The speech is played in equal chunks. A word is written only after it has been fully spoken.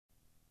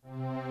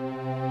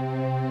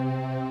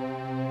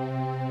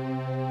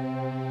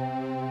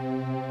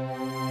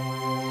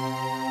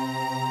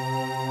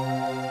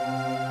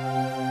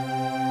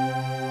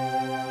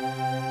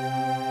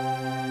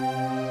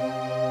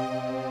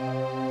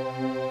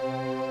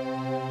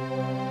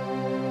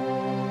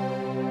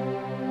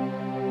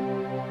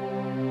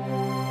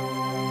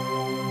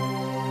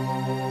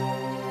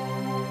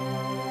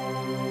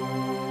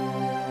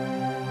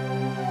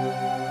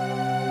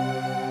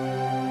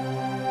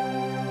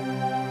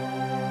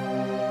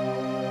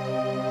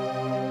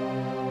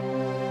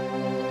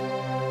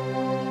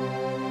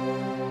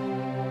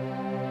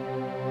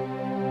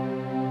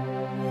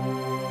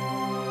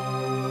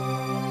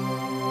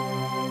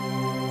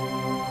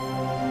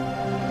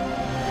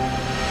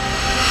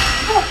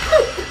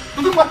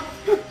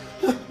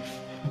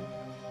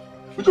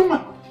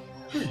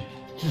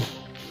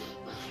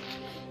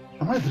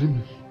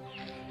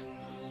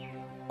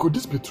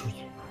be true?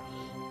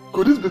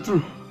 Could this be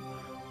true?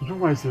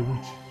 Ujungwa is a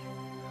witch.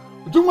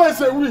 Ujungwa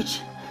is a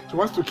witch. She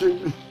wants to kill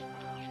me.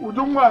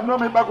 Ujungwa, no,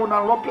 me back on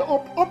a lot.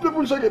 Up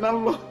people shaking a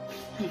lot.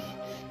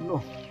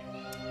 No.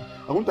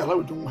 I won't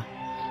allow Ujungwa.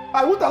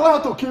 I won't allow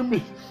her to kill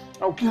me.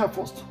 I'll kill her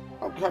first.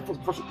 I'll kill her first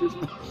before she kills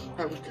me.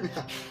 I will kill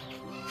her.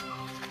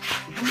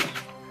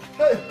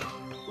 Hey!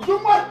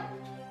 Ujungwa!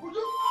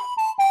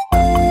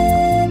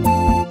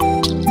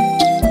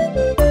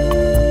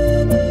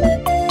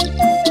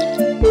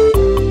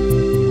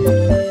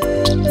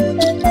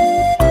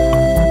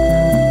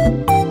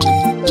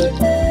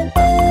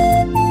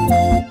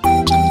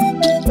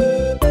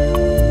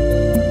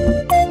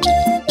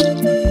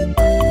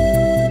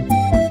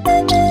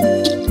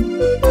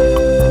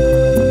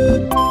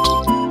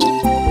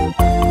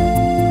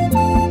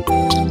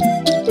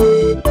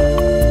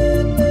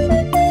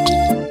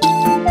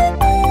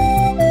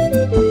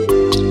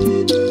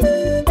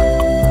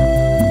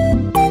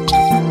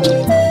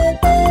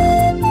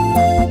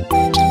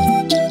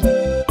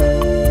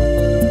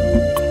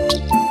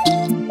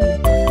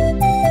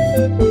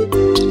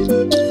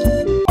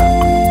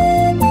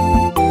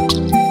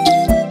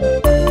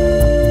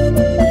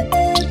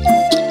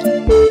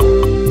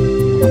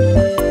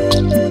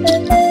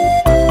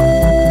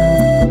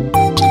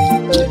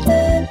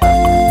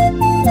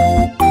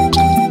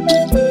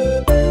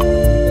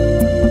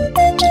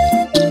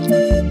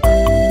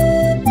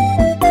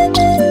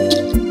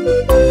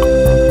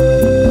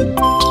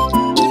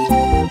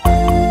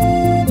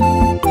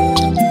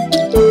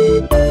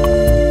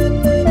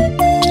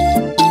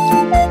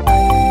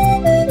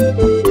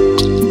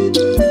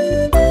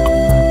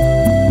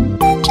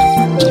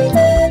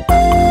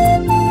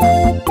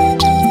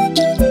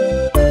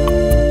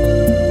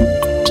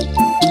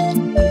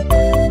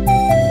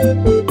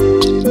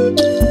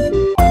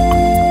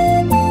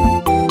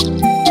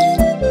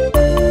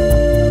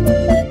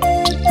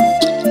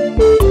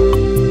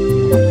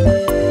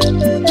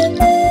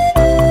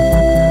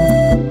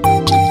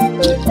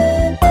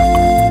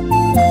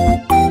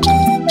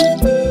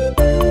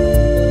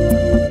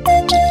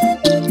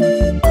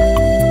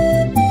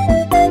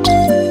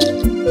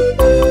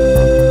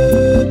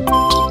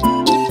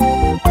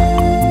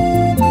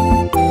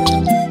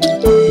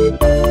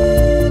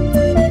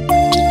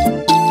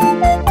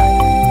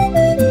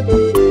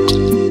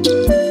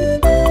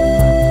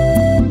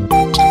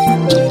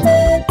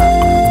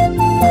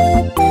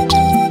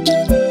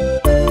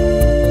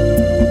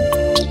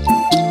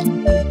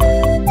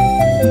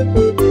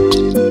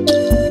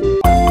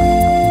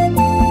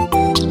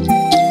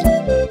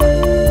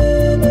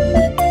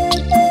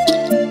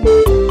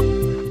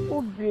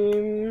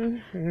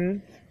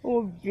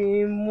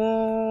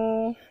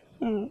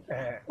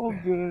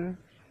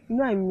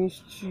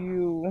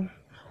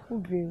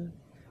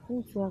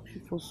 To ask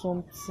you for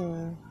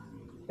something.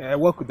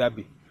 What could that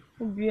be?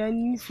 Obi, I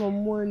need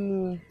some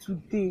money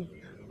today.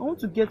 I want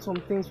to get some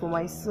things for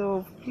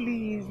myself.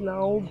 Please,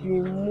 now,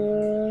 Obi,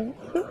 more.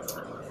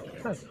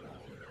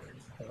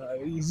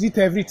 Is it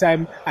every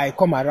time I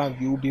come around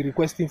you will be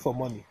requesting for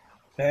money?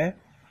 The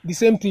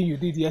same thing you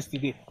did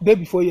yesterday, day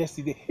before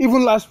yesterday,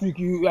 even last week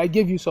I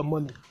gave you some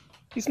money.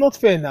 It's not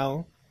fair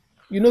now.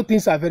 You know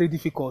things are very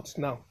difficult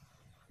now.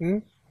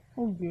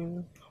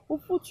 Obi,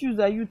 what use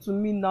are you to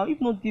me now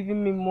if not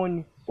giving me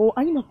money? Or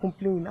are you not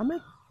complaining? Am I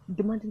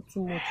demanding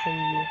too much from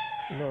you?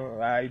 No,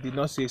 I did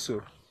not say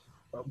so.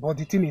 But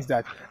the thing is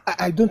that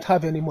I don't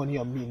have any money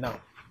on me now.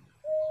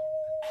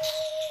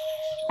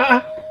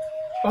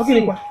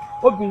 Okay,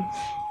 Obi,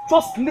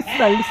 just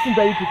listen and listen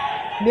very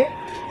good.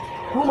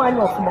 Woman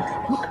of me,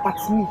 look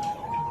at me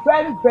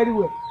very, very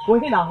well. Go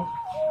ahead now.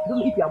 I don't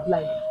know if you are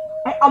blind.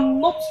 I am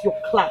not your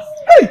class.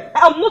 Hey!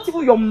 I am not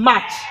even your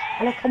match.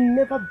 And I can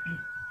never be.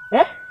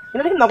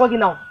 You know what I'm going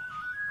now?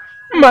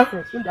 Ma.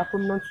 When there are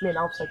prominent men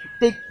outside, you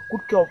take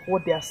good care of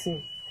what they are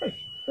saying. Hey.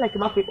 Like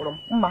my people,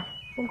 Ma,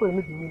 don't go and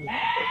make the meaning.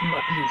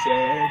 Ma, please,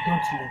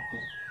 don't leave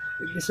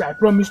me. Listen, I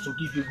promise to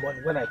give you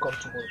money when I come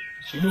tomorrow.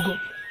 You know, go.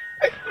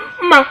 Hey,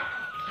 Ma.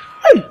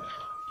 Hey.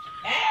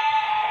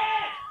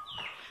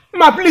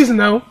 Ma, please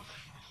now.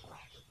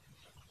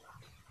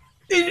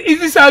 Is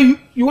this how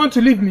you want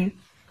to leave me?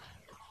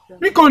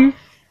 Because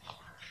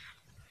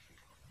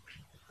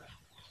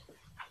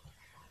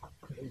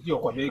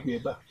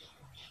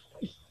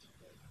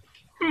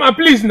Ma,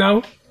 please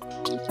now.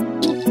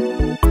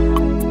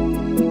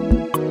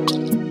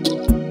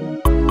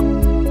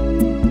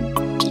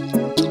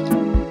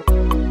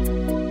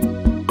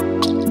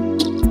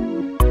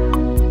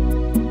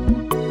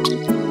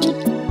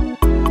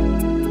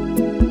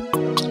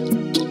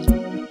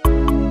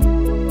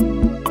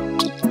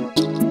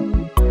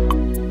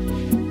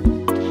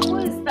 Who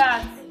is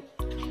that?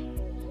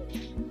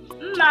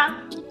 Ma,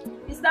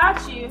 is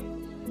that you?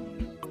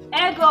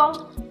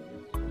 Ego.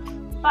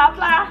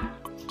 Papa.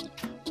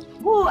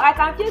 Who? I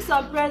can feel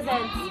some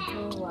presents.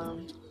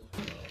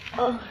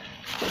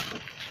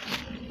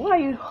 Why are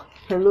you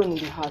alone in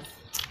the house?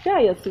 Where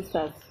are your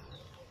sisters?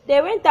 They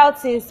went out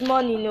since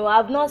morning. No,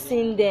 I've not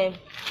seen them.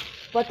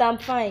 But I'm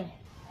fine.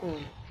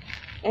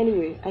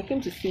 Anyway, I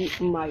came to see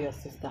Mma, your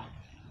sister.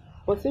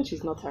 But since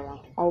she's not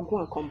around, I'll go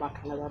and come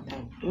back another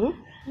time.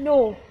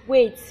 No,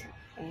 wait.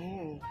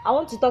 Mm. I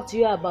want to talk to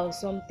you about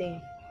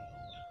something.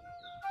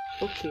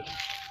 Okay.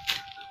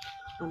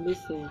 I'm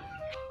listening.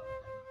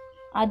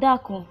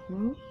 Adako,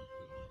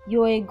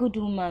 you're a good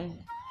woman.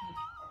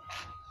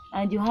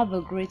 And you have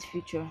a great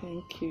future.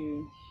 Thank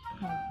you.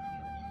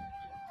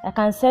 I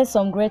can sense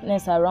some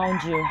greatness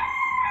around you.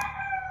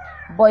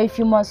 But if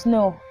you must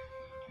know,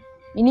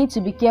 you need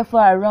to be careful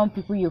around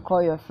people you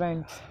call your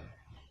friends.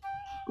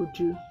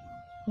 Uju,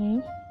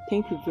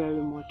 thank you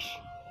very much.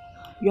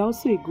 You're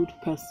also a good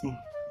person.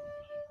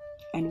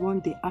 And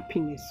one day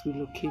happiness will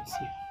locate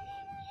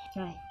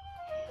you.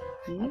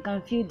 I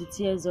can feel the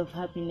tears of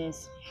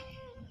happiness.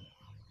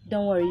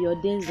 Don't worry, your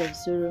days of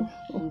sorrow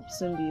will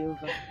soon be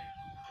over.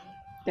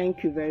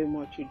 Thank you very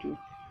much, Uju.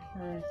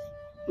 Alright.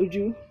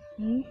 Uju,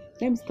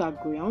 let me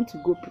start going. I want to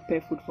go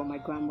prepare food for my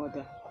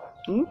grandmother.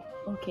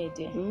 Okay,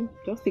 dear.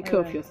 Just take care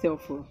of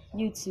yourself.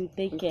 You too,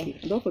 take care.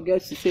 And don't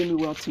forget to say me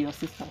well to your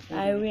sister.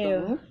 I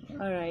will.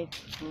 Alright.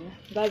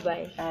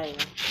 Bye-bye. Aye.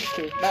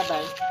 Okay,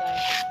 bye-bye. Bye.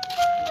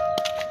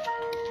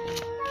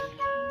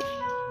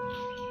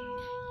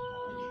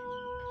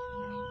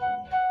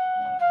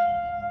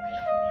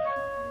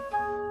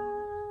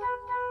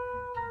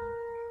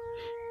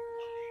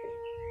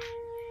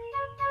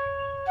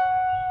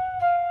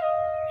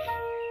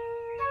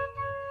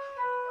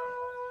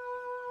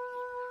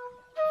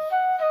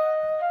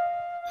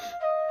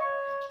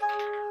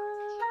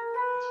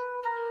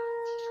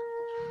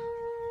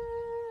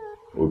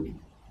 Obi,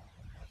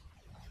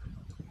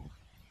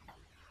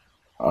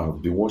 I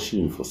have been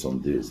watching you for some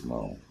days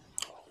now.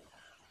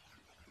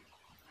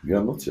 You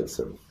are not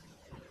yourself.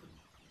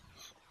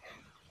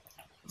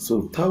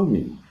 So tell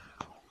me,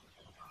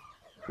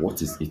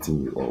 what is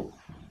eating you up?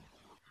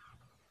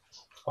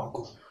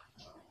 Uncle,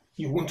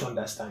 you won't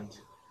understand.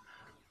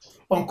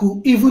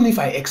 Uncle, even if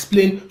I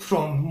explain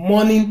from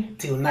morning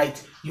till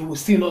night, you will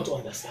still not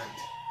understand.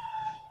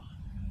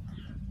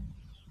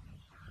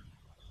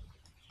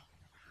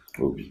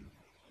 Obi,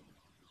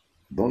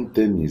 don't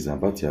tell me it's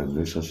about your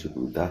relationship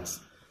with that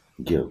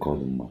girl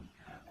called Uma.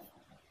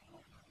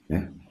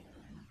 Eh?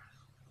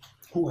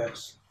 Who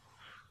else?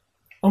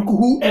 Uncle,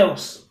 who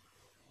else?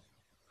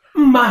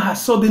 Ma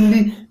has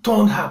suddenly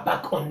turned her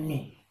back on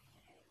me.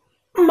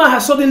 Ma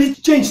has suddenly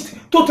changed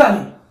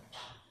totally.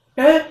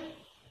 Eh?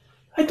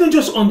 I don't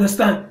just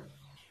understand.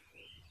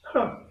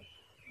 Huh.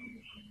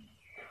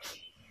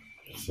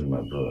 See,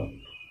 my brother,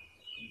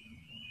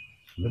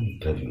 let me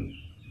tell you,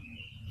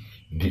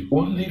 the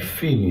only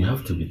thing you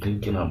have to be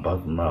thinking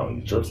about now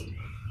is just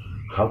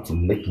how to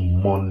make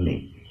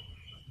money.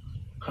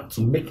 How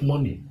to make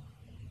money.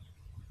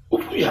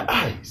 Open your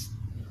eyes.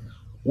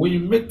 When you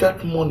make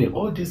that money,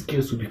 all these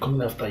girls will be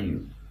coming after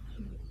you.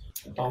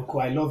 Uncle,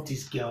 I love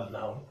this girl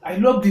now. I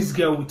love this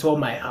girl with all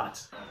my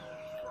heart.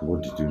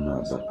 What did you know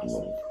about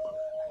love?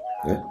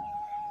 Eh?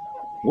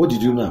 What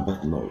did you know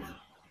about love?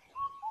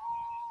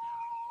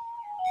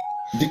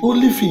 The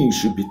only thing you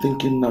should be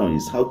thinking now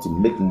is how to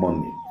make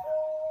money.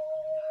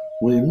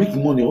 When you make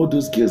money, all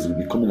those girls will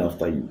be coming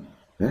after you.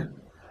 Eh?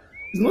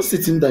 It's not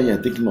sitting down here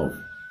thinking of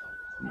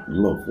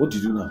love. What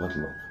did you know about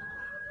love?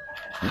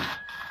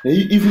 Eh?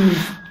 Even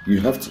if you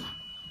have to,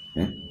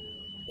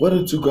 why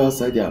don't you go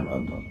outside there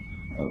and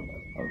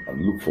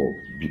look for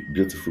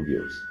beautiful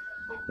girls?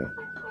 Eh?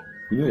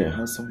 You know you're a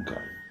handsome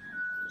guy.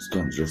 Just go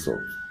and dress up.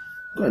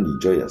 Go and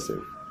enjoy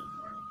yourself.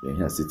 You're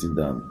here sitting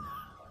down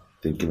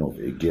thinking of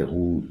a girl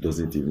who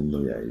doesn't even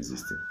know you're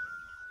existing.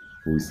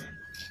 Who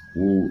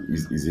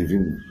is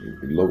even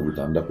in love with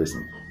another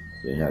person.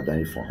 You're here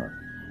dying for her.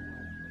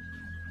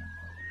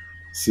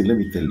 See, let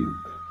me tell you,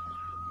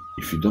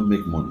 if you don't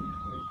make money,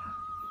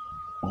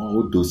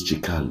 all those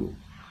chikalo,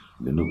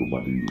 they no go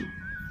bother you.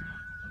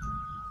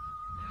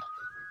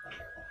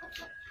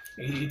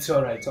 It's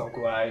alright,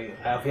 Uncle. I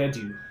have heard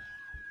you.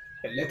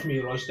 Let me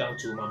rush down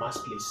to Mama's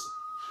place.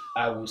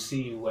 I will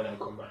see you when I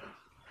come back.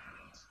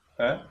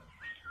 Huh?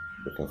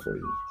 Better for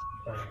you.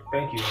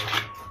 Thank you,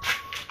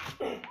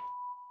 Uncle.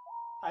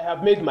 I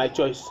have made my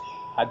choice,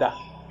 Ada.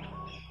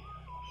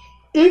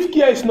 If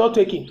care is not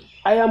taken,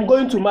 I am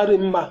going to marry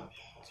Mma.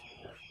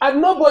 And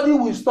nobody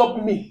will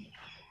stop me.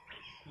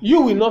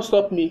 You will not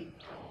stop me.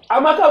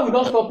 Amaka will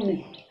not stop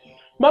me.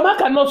 Mama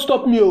cannot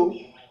stop me.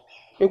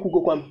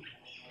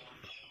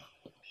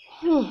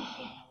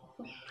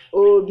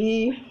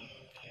 Obi,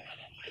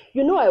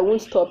 you know I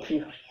won't stop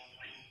you.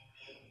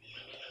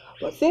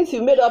 But since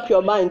you made up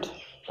your mind,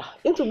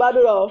 into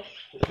battle,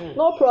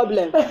 no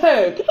problem.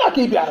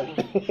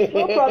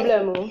 No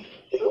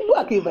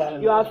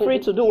problem. You are free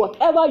to do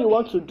whatever you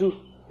want to do.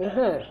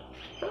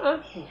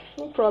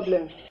 No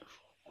problem.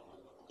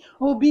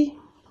 Obi,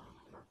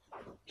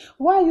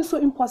 why are you so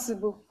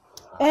impossible?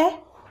 Eh?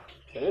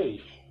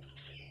 Hey.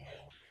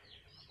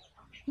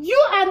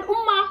 You and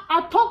Uma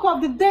are talk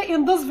of the day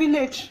in this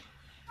village.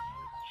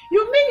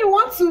 You mean you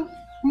want to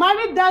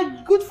marry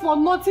that good for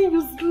nothing,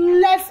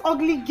 useless,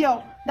 ugly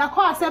girl that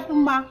call herself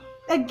Uma?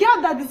 A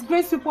girl that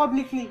disgraces you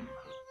publicly.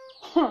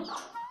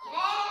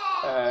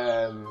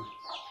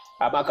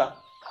 Amaka,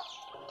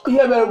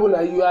 Yeah,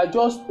 Verona, you are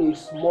just a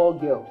small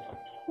girl.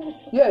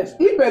 Yes,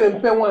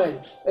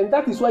 wine, and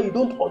that is why you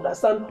don't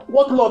understand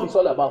what love is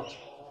all about.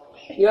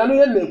 You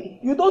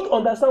don't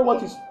understand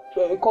what is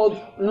called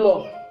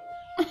love.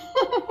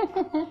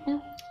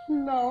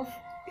 Love.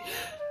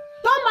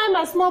 Don't mind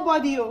my small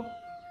body, oh.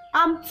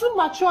 I'm too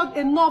matured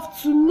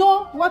enough to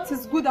know what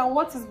is good and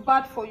what is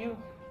bad for you.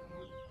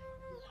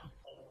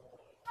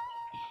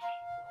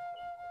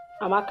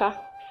 Amaka,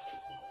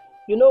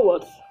 you know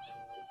what?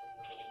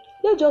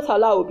 Let's just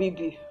allow Obi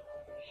be,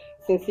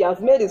 since he has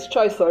made his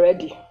choice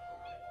already.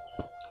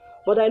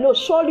 But I know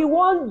surely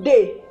one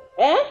day,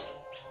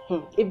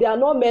 if they are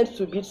not meant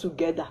to be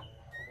together,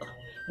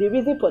 the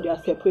reason for their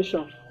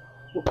separation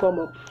will come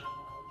up.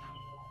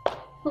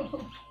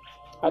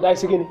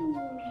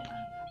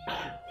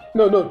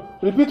 No,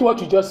 repeat what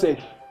you just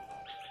said.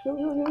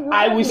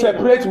 I will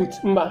separate with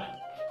Mma.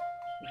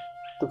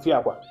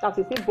 That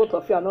is if both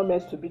of you are not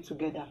meant to be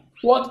together.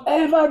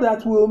 Whatever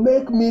that will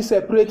make me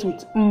separate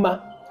with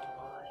Mma.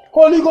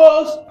 Holy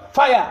Ghost,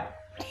 fire.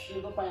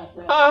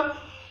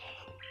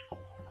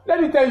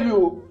 Let me tell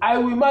you, I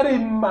will marry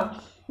Mma.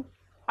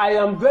 I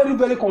am very,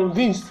 very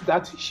convinced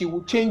that she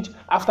will change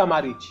after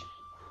marriage.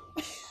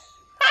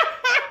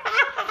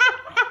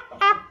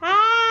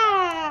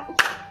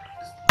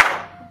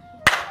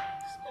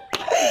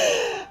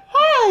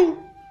 Hi,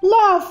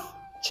 love,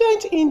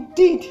 change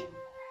indeed.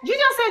 Did you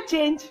just say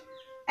change?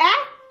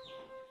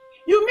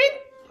 You mean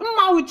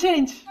Mma will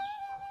change?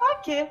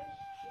 Okay.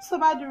 So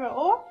bad,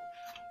 oh,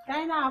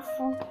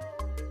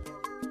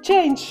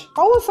 change. I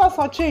will solve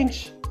for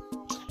change.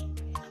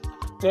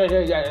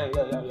 Yeah.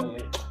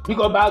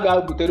 Because bag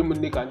out to tell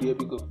me can be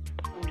because.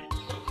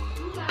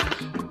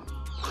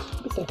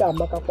 This is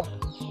Amaka.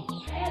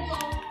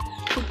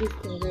 Keep this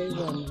thing very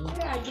well.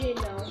 Where are they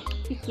now?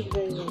 Keep it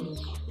very well.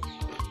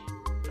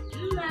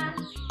 Mma.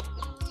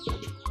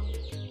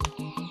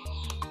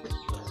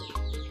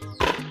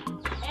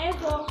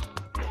 Echo.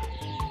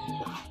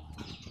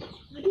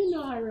 Are they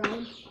not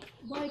around?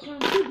 But I can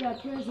see their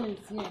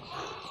presence here.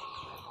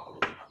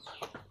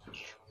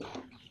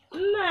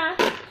 Mma.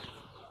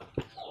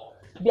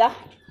 Bia,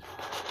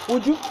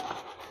 would you?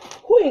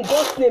 Who in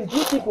God's name do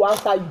you think will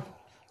answer you?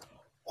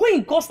 Who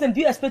in God's name do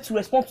you expect to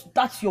respond to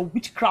that your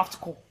witchcraft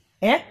call?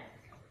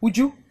 Would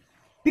you?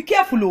 Be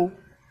careful, oh,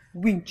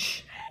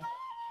 winch.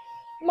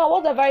 Ma,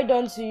 what have I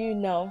done to you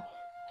now?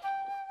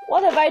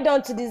 What have I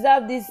done to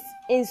deserve this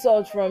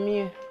insult from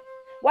you?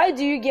 Why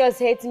do you girls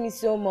hate me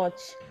so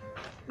much?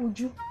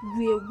 Uju,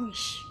 you a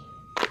wish.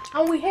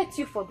 And we hate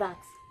you for that.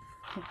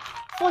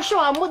 For sure,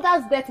 our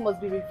mother's death must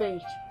be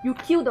revenged. You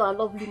killed our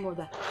lovely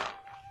mother.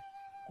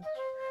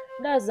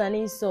 That's an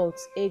insult,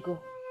 Ego.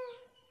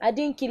 I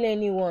didn't kill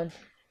anyone.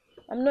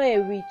 I'm not a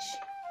witch.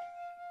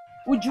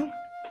 Uju,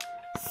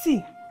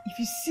 see, if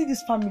you see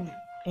this family,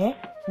 in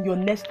your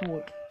next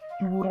word,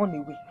 you will run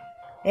away.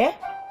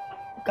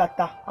 Look at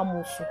that,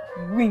 Amosu,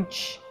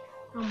 winch.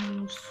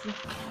 Amosu.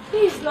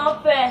 This is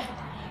not fair.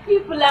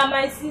 People are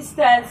my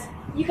sisters.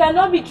 You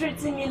cannot be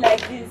treating me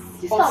like this.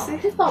 Sister,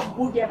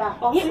 Bugeba.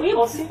 I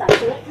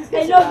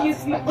love you,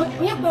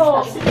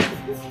 people.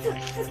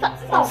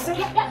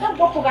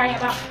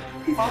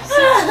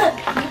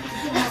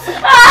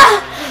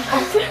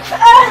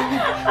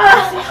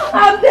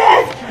 I'm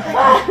dead.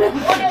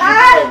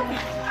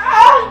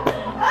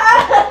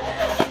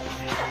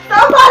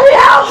 Somebody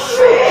help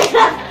me.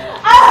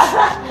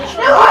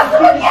 They want to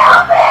kill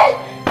me.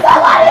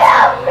 Somebody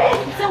help me.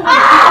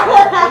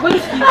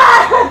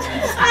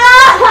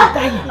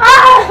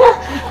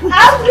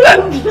 I'm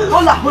doomed.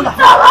 Hold on.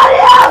 Somebody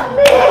help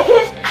me.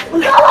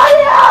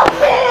 Somebody help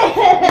me.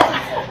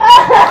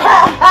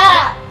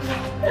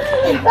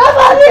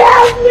 Somebody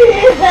help me.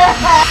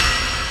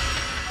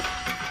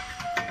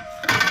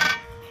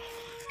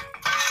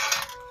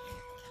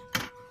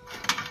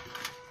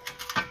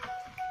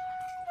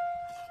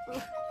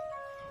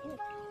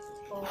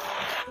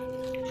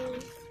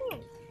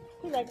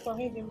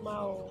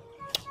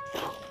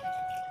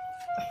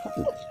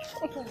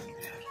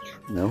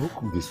 Now, who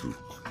cooked this food?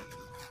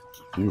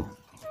 You.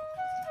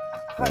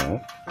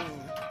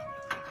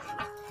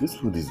 This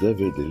food is very,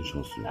 very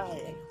delicious.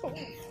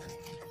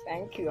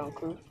 Thank you,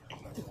 Uncle.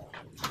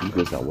 You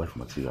guys are wife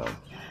material.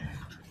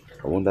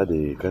 I wonder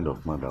the kind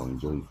of man that will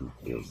enjoy food.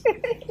 Yes.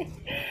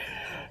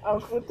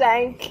 Uncle,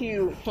 thank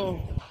you.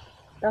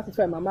 That is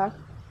why Mama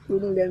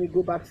wouldn't let me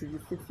go back to the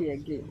city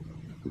again.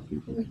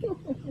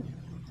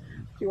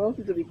 She wants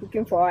me to be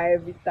cooking for her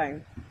every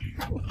time.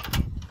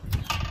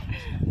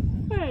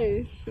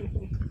 Hey.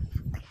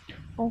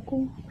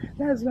 Uncle,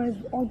 that's why I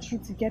urge you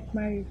to get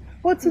married.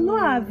 But to no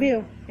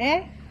avail,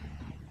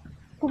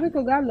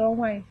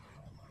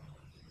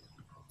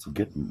 To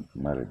get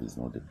married is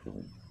not the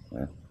problem.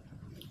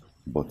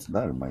 But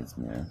that reminds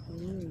me,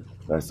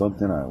 there's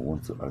something I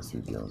want to ask you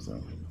girls.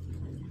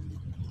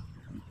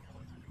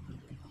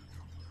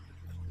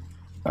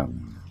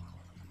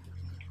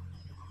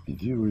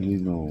 Did you really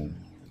know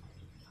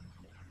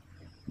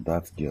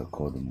that girl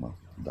called Uma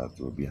that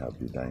will be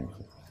happy dying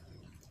for?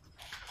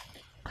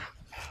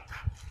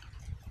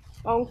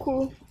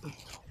 Uncle,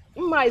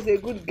 Uma is a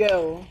good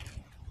girl.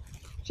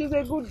 She's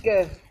a good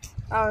girl.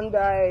 And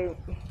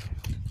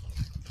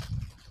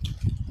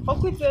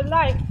it's a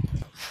lie.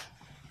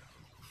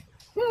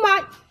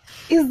 Uma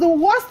is the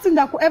worst thing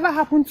that could ever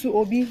happen to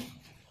Obi.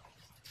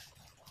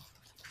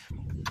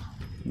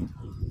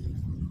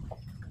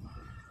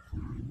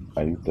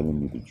 Are you telling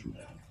me the truth?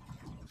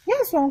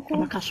 Yes, Uncle.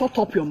 Amaka, shut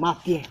up your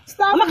mouth here.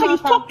 Stop, Amaka, you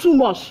talk too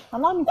much.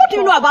 Allow me What to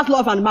do you know about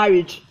love and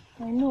marriage?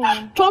 I know.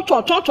 Shut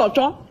up.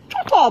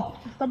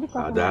 Stop it,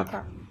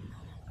 Ada,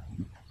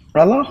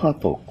 allow her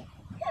talk.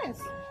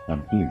 Yes.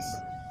 And please,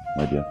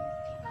 my dear,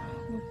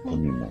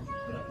 come in now.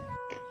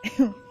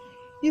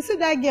 You see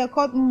that girl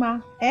called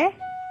Uma, eh?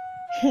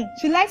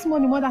 She likes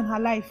money more than her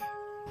life.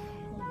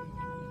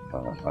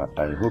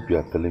 I hope you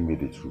are telling me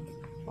the truth.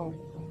 Oh.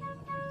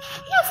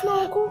 Yes,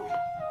 my uncle.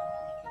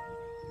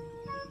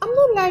 I'm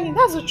not lying,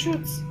 that's the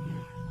truth.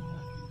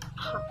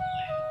 You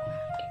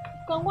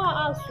can go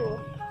and ask her.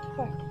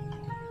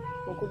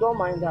 Uncle, don't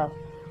mind her.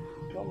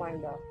 Don't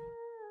mind her.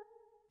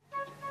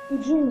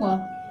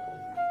 Ujunwa,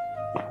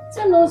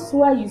 tell us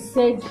why you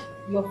said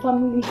your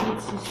family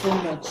hates you so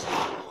much.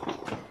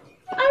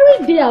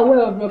 Aren't they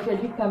aware of your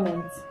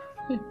predicament?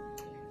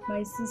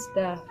 My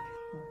sister.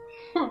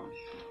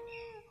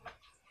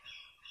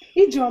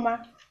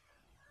 Ijoma,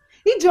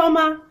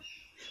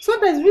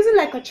 sometimes reason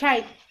like a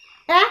child.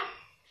 Eh?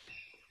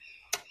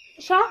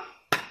 Sha,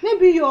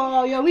 maybe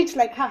you're rich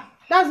like her.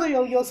 That's why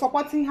you're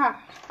supporting her.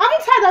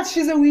 Haven't you heard that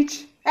she's a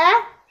witch?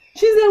 Eh?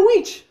 She's a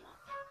witch.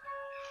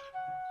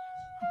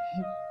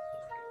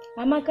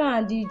 Amaka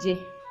and DJ,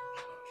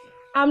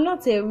 I'm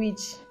not a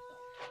witch.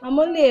 I'm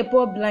only a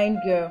poor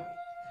blind girl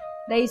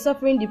that is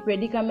suffering the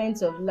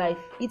predicaments of life.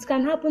 It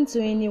can happen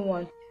to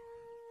anyone.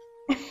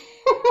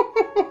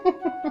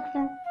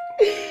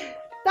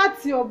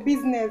 That's your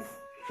business.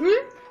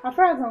 As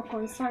far as I'm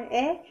concerned,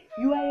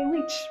 you are a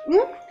witch.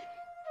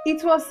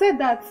 It was said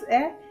that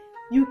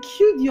you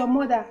killed your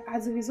mother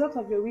as a result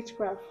of your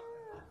witchcraft.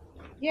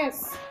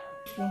 Yes.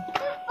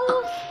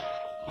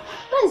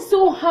 That is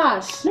so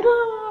harsh.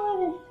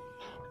 No.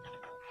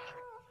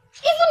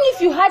 Even if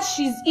you heard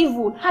she's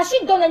evil, has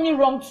she done any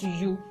wrong to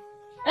you?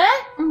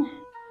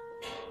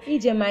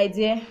 Ije, my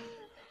dear,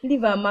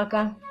 leave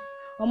Amaka.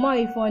 Oma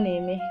if on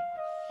me.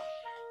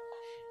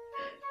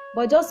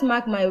 But just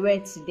mark my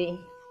word today.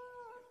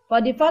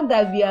 For the fact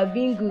that you are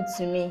being good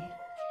to me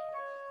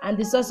and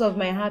the source of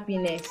my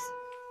happiness,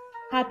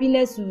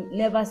 happiness will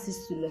never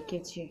cease to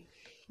locate you.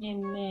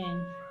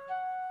 Amen.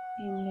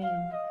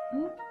 Amen.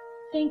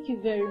 Thank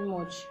you very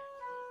much.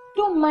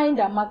 Don't mind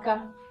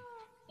Amaka.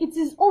 It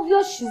is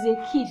obvious she's a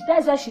kid.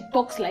 That's why she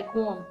talks like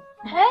one.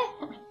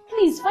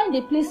 Please find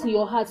a place in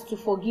your heart to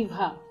forgive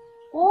her.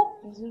 Oh,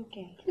 it's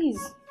okay.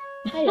 Please.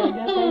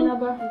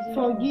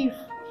 Forgive.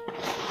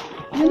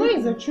 You know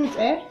it's the truth,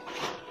 eh?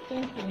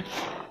 Thank you.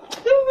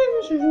 Maybe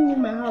you should leave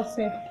my house,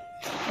 eh?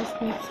 Let's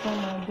make some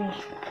of this.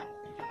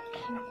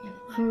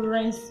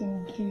 Friends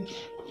indeed.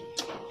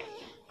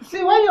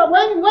 See, when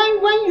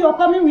you're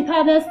coming with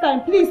her next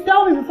time, please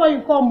tell me before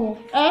you come, oh.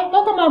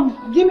 Don't come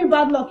and give me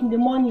bad luck in the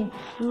morning.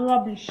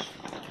 Rubbish.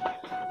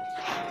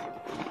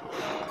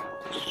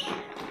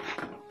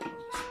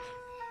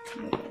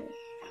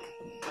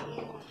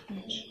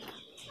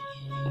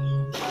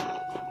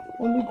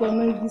 Only God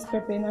knows this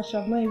pepper, and I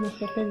shall not even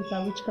prepare with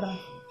a witchcraft.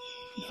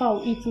 If I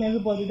will eat, and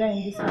everybody die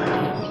in this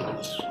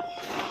house.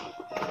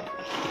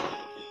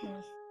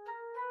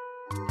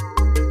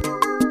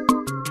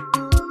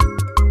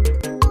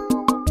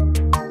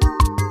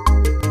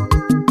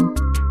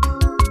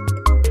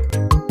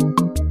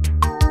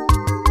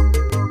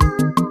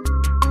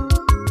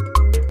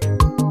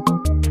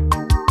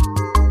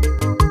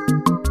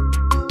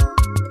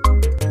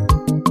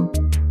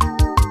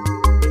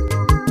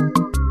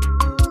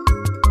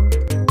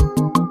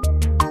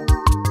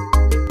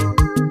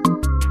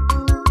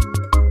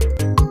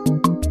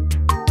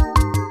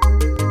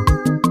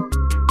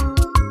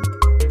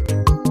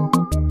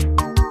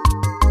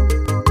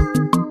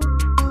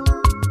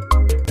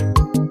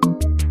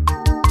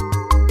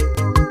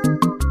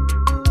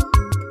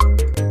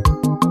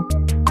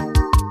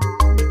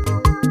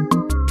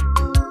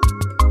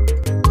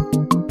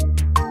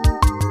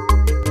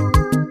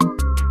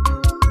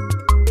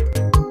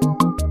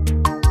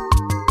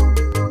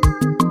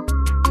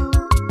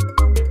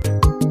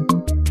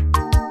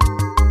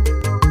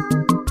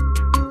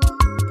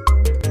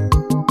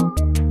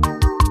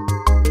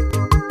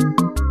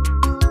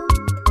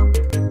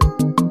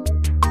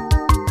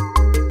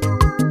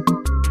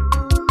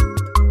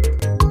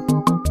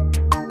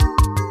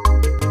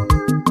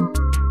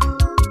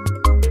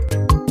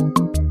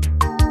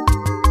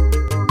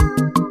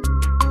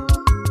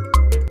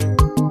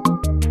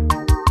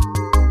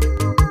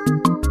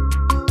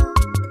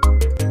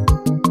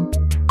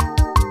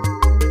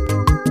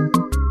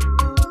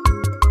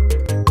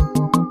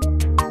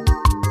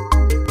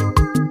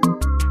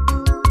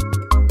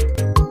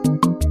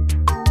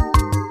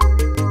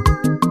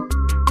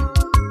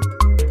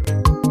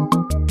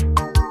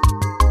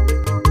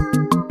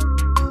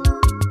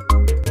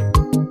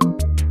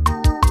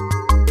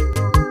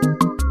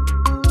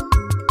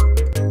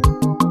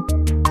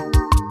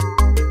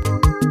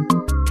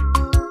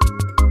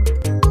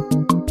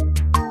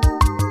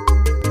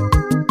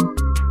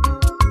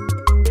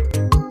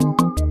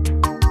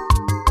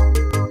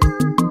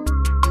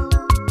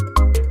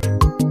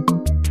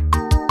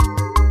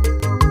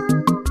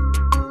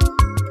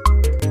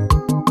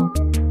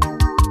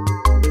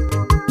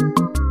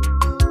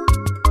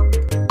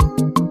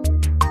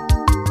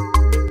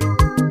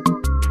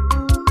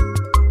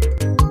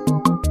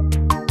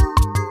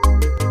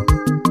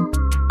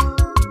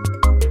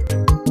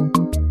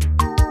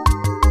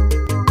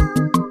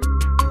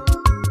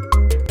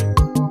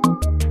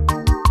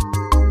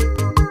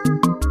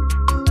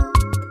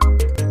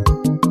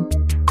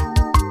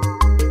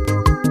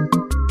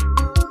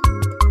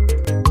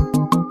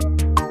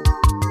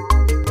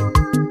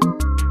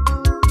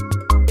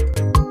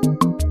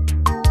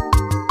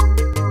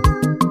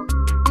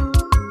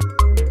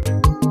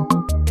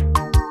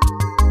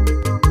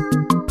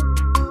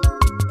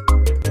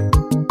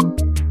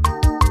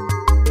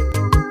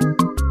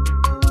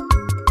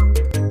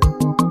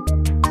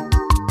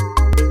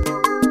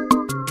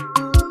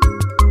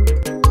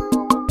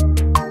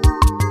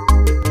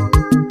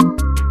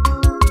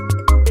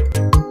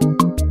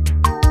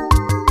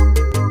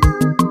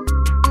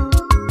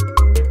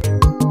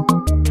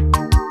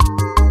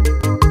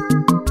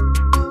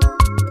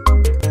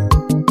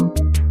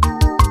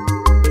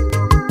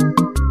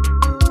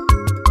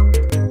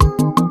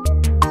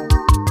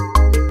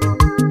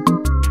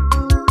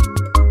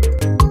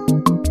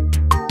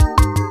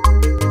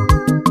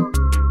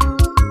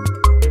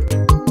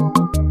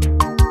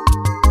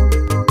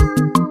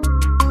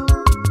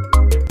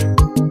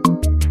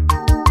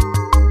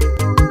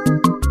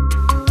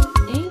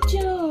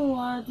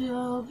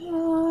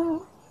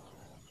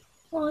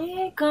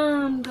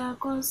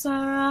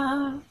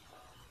 gakosara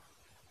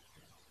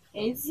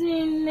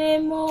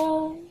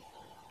ezinemo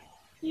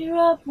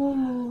irapu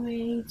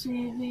muwe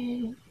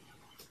jebe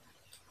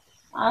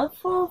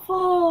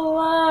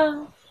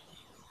afofowa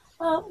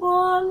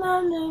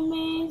abola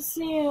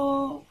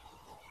numisio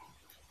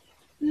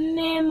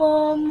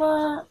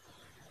nemoma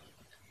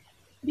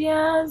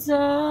biaza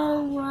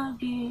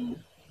wagi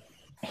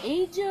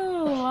ijo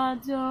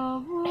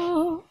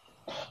adobu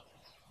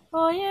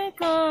oye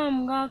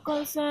kam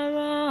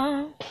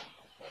gakosara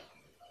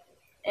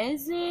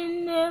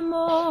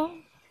ezinemo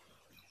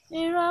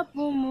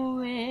irapu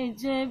muwe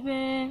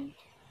jebe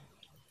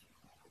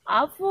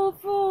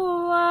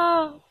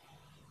afufuwa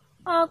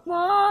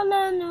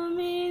akpola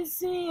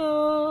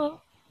numisio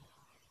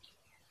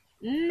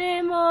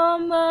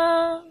nemoma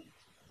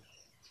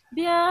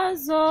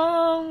biazo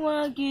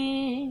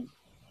wagi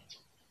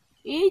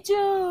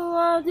ijo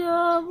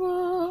adobu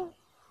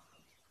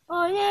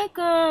oye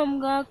kam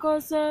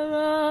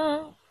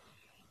gakosara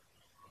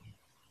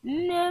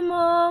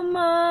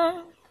nemoma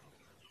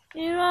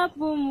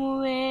irapu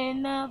muwe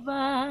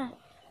naba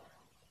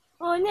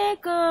onye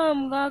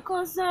kam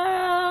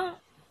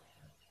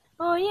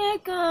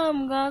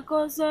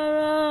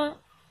gakosara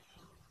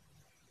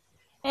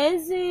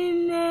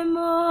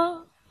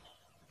ezinemo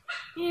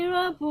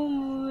irapu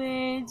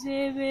muwe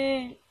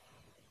jebe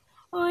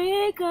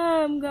onye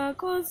kam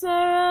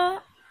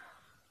gakosara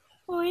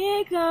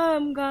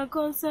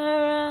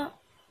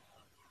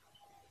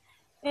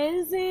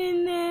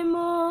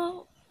ezinemo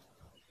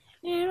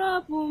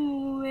irapu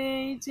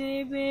muwe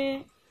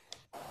jebe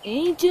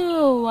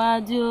ijo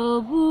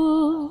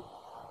wadobu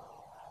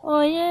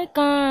onye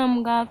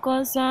kam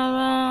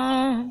gakosara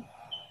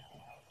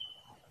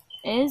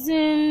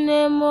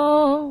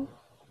ezinemo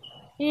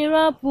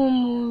irapu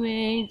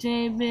muwe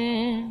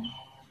jebe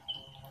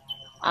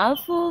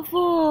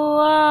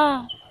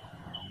afufuwa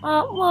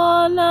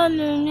akpola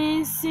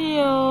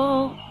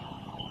numisio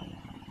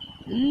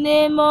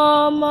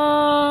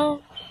nemoma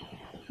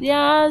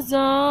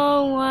biazo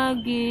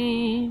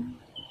wagi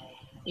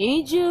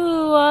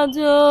iju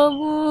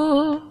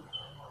adobu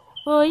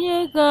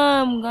onye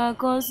kam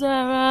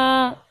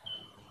gakosara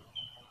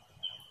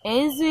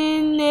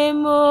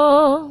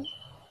ezinemo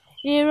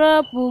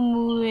irapu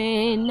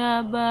muwe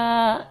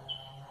naba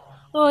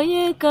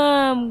onye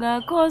kam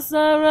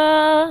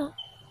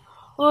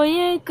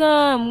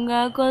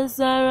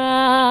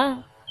gakosara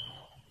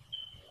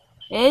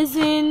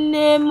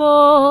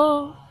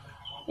ezinemo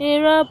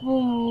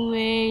irapu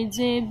muwe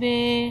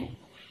jebe.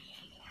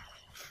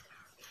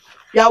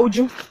 Yeah,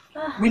 Uju,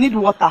 we need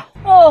water.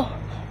 Oh,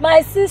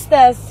 my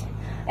sisters,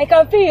 I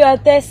can feel you are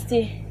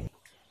thirsty.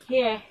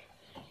 Here.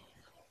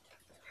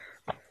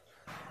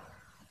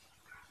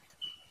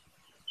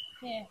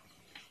 Here.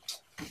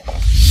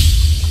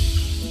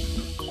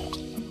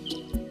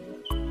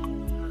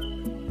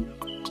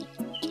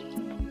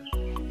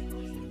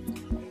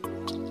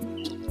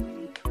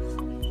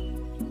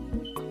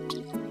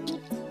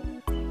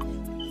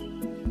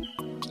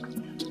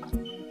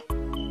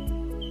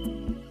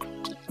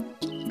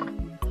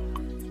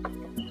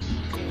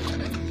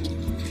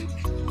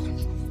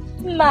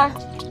 Ma,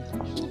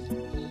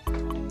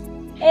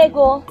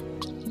 ego.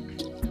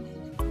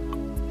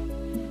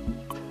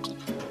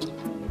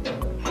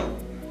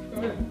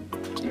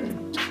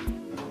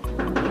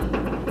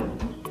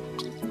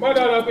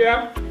 Mother up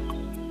here.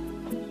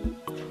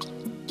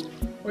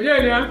 Oh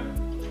yeah.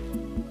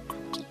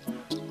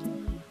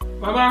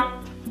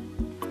 Mama.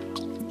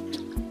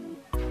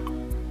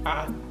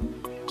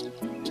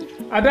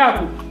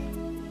 Adaku.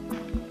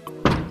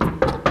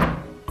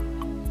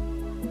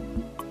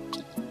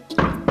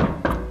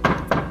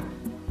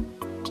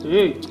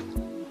 Hey,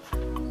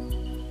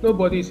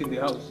 nobody is in the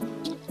house.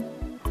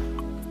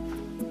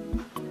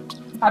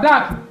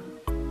 Adaku.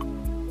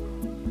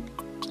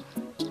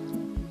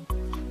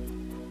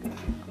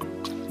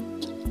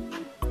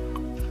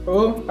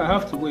 Oh, I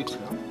have to wait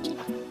now.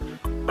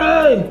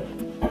 Hey!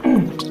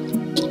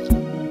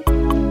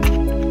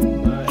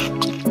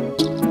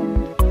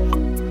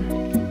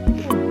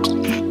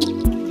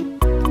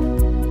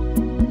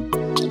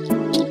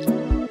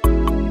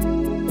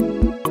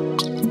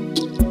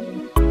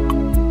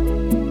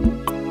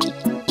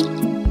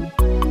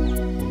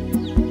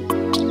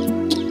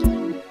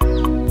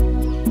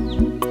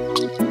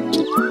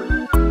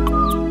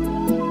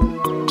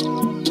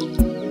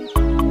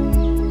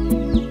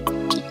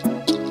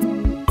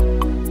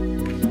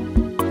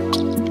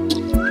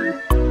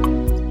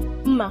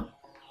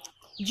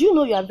 Do you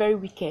know you are very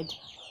wicked?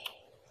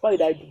 What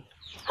did I do?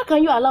 How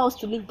can you allow us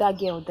to leave that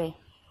girl there?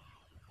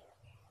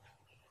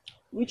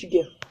 Which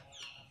girl?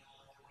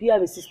 Do you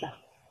have a sister?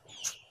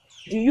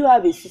 Do you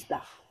have a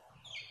sister?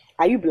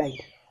 Are you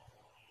blind?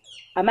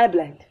 Am I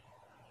blind?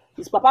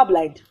 Is Papa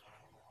blind?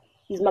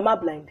 Is Mama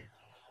blind?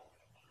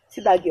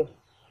 See that girl?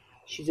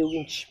 She's a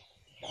winch.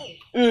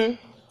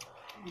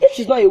 If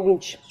she's not a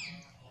winch,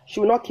 she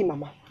will not kill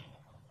Mama.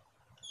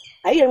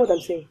 Are you hearing what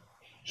I'm saying?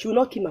 She will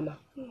not kill Mama.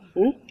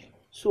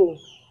 So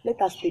let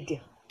her stay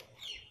there.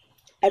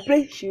 I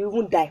pray she will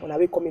even die on her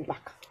way coming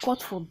back.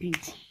 God forbid.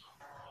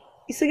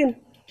 It's again.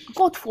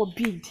 God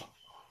forbid.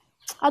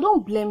 I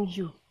don't blame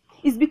you.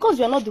 It's because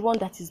you're not the one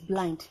that is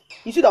blind.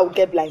 You see that will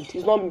get blind.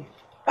 It's not me.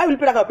 Why will you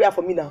pray that kind of prayer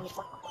for me now?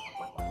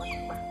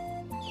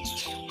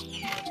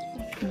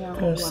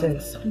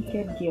 Nonsense.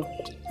 Wicked girl.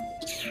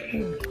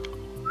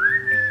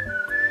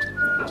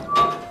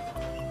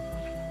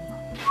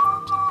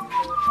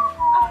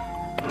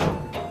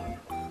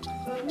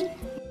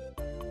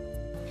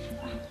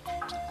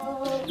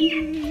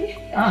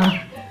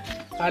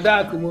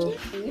 Adakumo.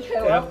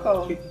 You're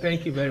welcome.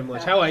 Thank you very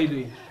much. How are you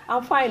doing?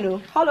 I'm fine.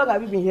 Oh. How long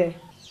have you been here?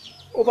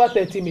 Over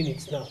 30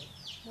 minutes now.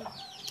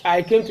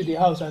 I came to the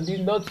house and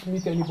did not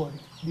meet anybody.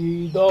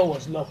 The door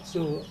was locked,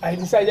 so I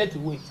decided to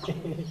wait.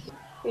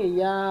 Hey,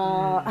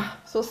 yeah.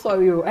 So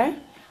sorry. I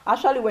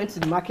actually went to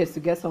the market to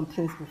get some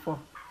things before.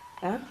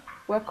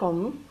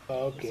 Welcome.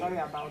 Okay. Sorry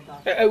about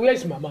that.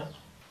 Where's Mama?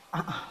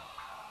 Have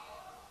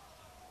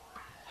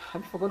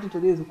you forgotten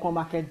today is the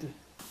market day?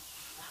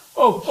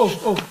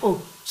 Oh.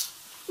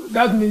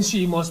 That means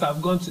she must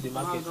have gone to the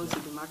market. I've gone to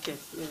the market,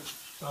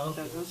 yes.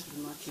 Okay. I've gone to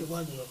the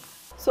market.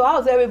 So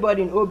how's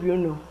everybody in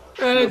Obiuno?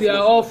 they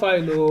are all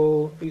fine.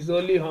 Oh, it's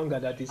only hunger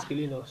that is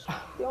killing us.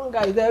 The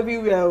hunger is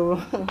everywhere. Oh.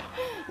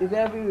 It's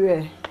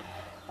everywhere.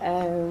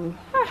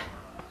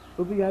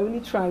 Obi, you are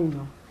really trying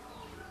now.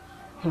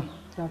 You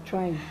are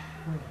trying.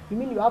 You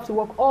mean you have to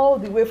walk all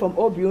the way from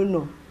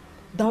Obiuno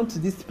down to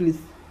this place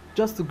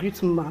just to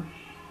greet Mama?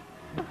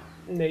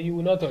 No, you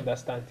will not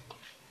understand.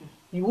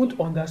 You won't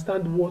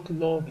understand what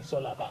love is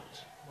all about.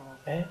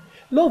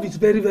 Love is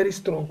very, very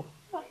strong.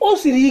 Oh,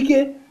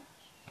 Sirike,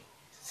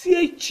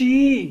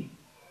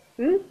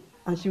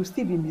 and she will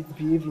still be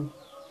misbehaving.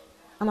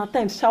 And at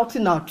times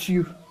shouting at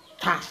you.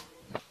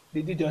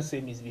 Did you just say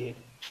misbehave?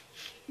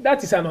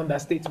 That is an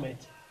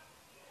understatement.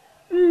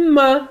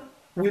 Mma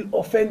will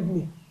offend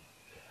me.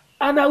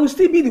 And I will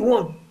still be the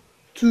one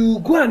to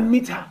go and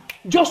meet her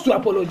just to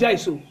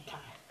apologize. So,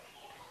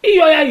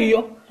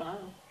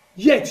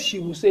 yet she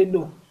will say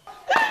no.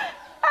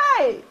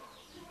 Hey,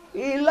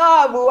 he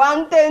love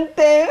one thing.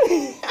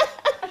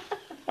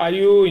 Are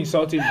you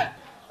insulting me?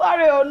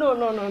 Sorry, oh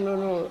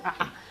no.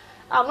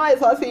 I'm not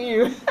insulting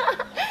you.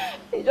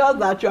 It's just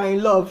that you are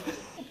in love.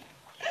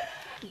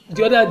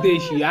 The other day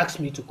she asked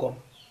me to come.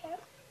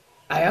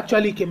 I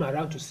actually came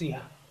around to see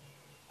her.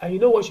 And you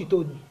know what she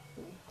told me?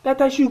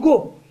 That I should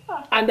go.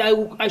 And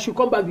I should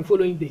come back the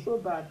following day. So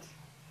bad.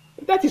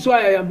 That is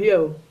why I am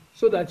here,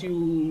 so that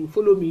you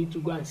follow me to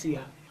go and see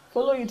her.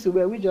 Follow you to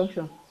where? Which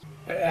junction?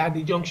 At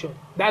the junction.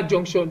 That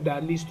junction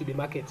that leads to the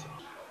market.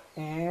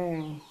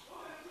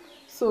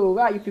 So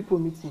where are you people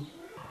meeting?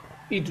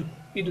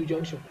 Idu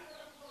junction.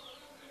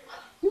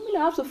 You mean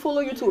I have to follow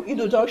you to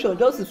Idu junction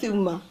just to see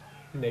Uma?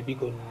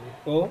 Nebiko.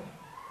 Oh,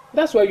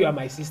 that's why you are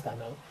my sister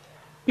now.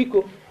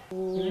 Biko.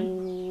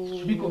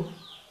 Biko.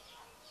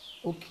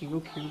 Okay.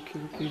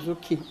 It's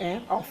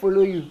okay. I'll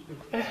follow you.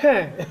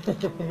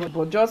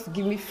 But just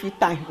give me free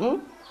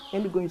time.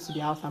 Let me go into the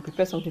house and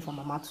prepare something for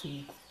Mama to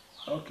eat.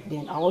 Okay.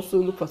 Then I'll also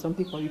look for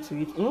something for you to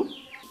eat.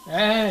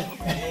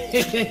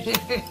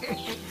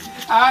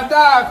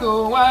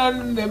 Adako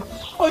nwanne m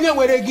onye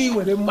nwere gị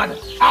nwere mmadụ.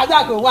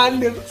 Adako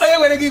nwanne m onye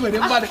nwere gị nwere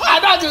mmadụ.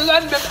 Adako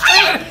nwanne m.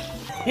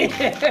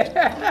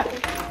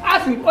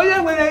 Asị onye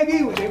nwere gị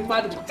nwere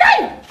mmadụ.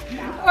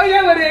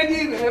 Onye nwere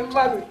gị nwere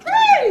mmadụ.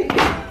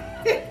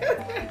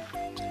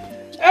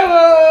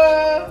 Ewo!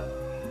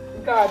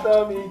 Nke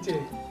atọ m iche.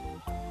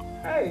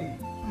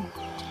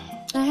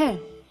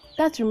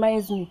 That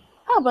reminds me.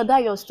 How about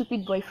that your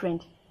stupid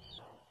boyfriend?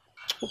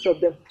 Which of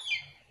them?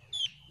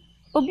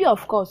 Obi,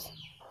 of course.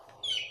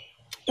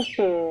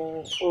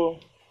 Oh. You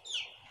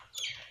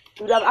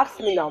would have asked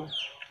me now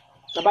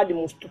about the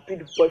most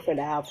stupid boyfriend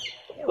I have.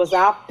 Because I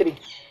have 3.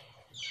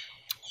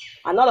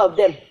 And all of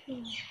them,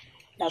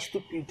 they are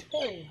stupid.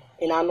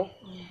 Inano.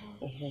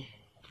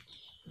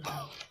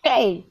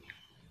 Hey!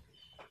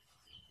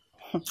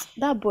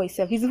 That boy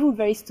self, he's even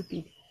very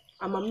stupid.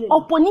 Thank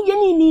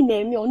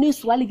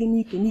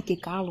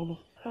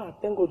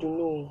God you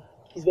know.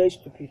 He's very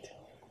stupid.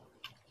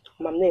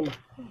 My name.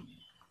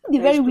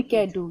 You're very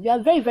wicked though. You are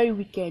very, very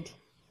wicked.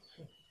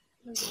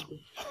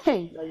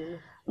 Hey.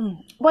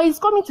 But he's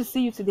coming to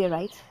see you today,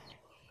 right?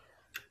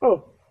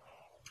 Oh,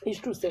 it's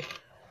true, sir.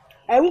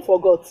 I even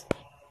forgot.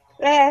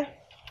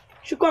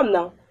 Should come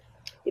now.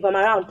 If I'm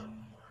around,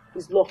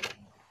 it's locked.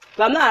 If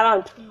I'm not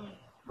around,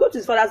 go to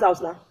his father's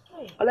house now.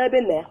 I'll have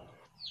been there.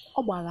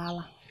 Allah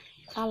na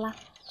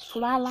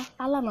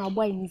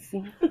agba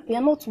inisi. They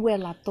are not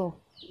well at all.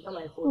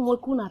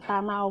 Nwoke na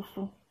ta na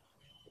ofu.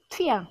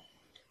 Tia.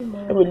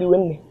 Really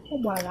when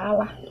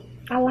Allah.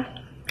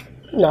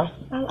 No.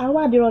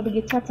 Awa dey rub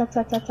the cha.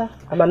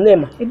 I'm a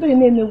name. Ebere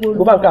na emegwo.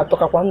 Go back to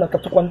talk na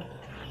tatukwan.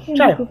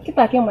 Chai.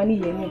 Kita ke mani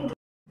ye ni.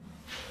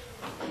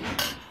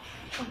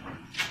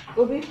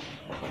 Obi.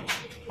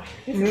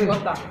 This is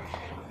water.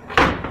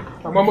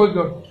 I'm almost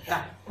done.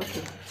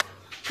 Okay.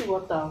 This is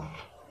water.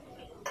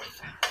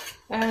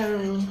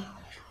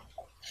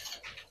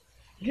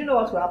 Do you know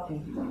what will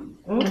happen?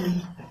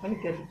 Let me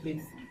get the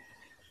place.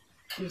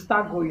 You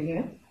start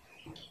going,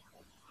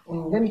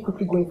 Let me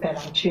quickly go inside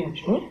and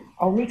change.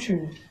 I'll meet you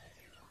in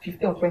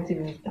 15 or 20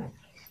 minutes time.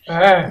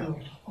 I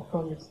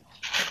promise.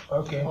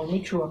 Okay. I'll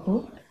meet you up.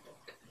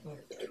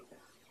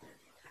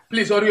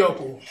 Please hurry up.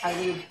 I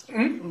will.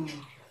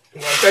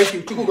 Thank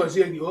you. People can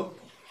see you.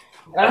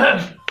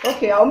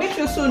 Okay, I'll meet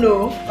you soon.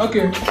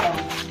 Okay.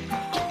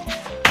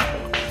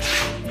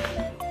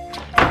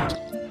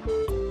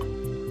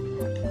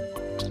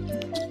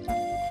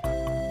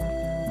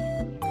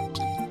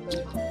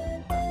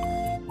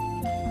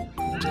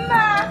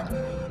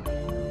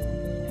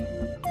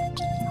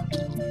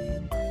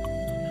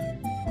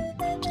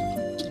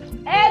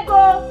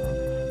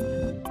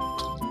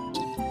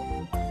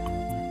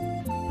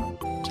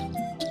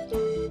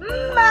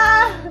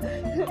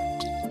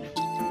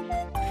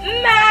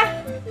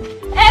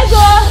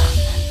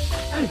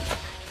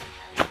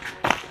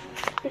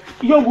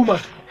 Young woman,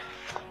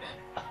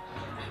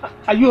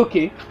 are you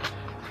okay?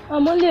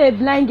 I'm only a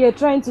blind girl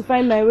trying to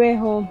find my way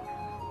home.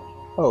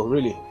 Oh,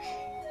 really?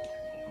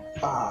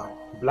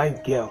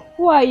 Blind girl.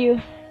 Who are you?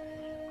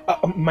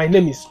 My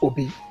name is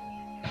Obi.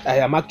 I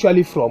am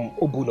actually from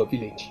Obuno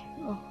village.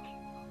 Oh,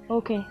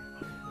 okay.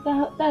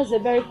 That's a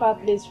very far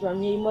place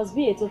from you. You must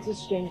be a total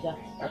stranger.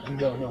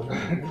 No.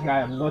 I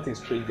am not a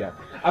stranger.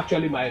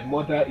 Actually, my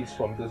mother is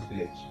from this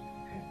village.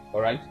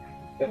 Alright?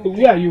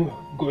 Where are you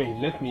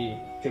going? Let me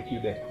take you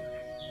there.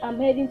 I'm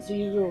heading to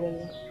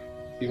Irowere.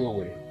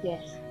 Irowere?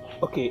 Yes.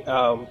 Okay,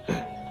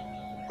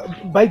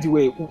 by the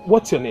way,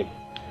 what's your name?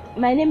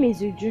 My name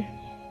is Uju.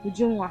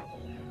 Ujunwa.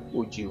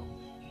 Uju.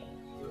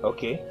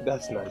 Okay,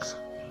 that's nice.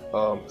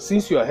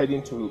 Since you are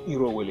heading to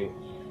Irowere,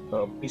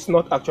 it's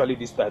not actually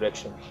this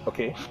direction,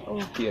 okay? Oh.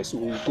 Yes,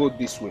 we'll go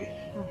this way.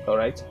 Oh.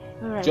 Alright?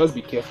 Alright. Just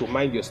be careful,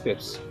 mind your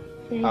steps.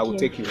 I will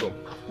take you home.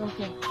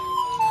 Okay.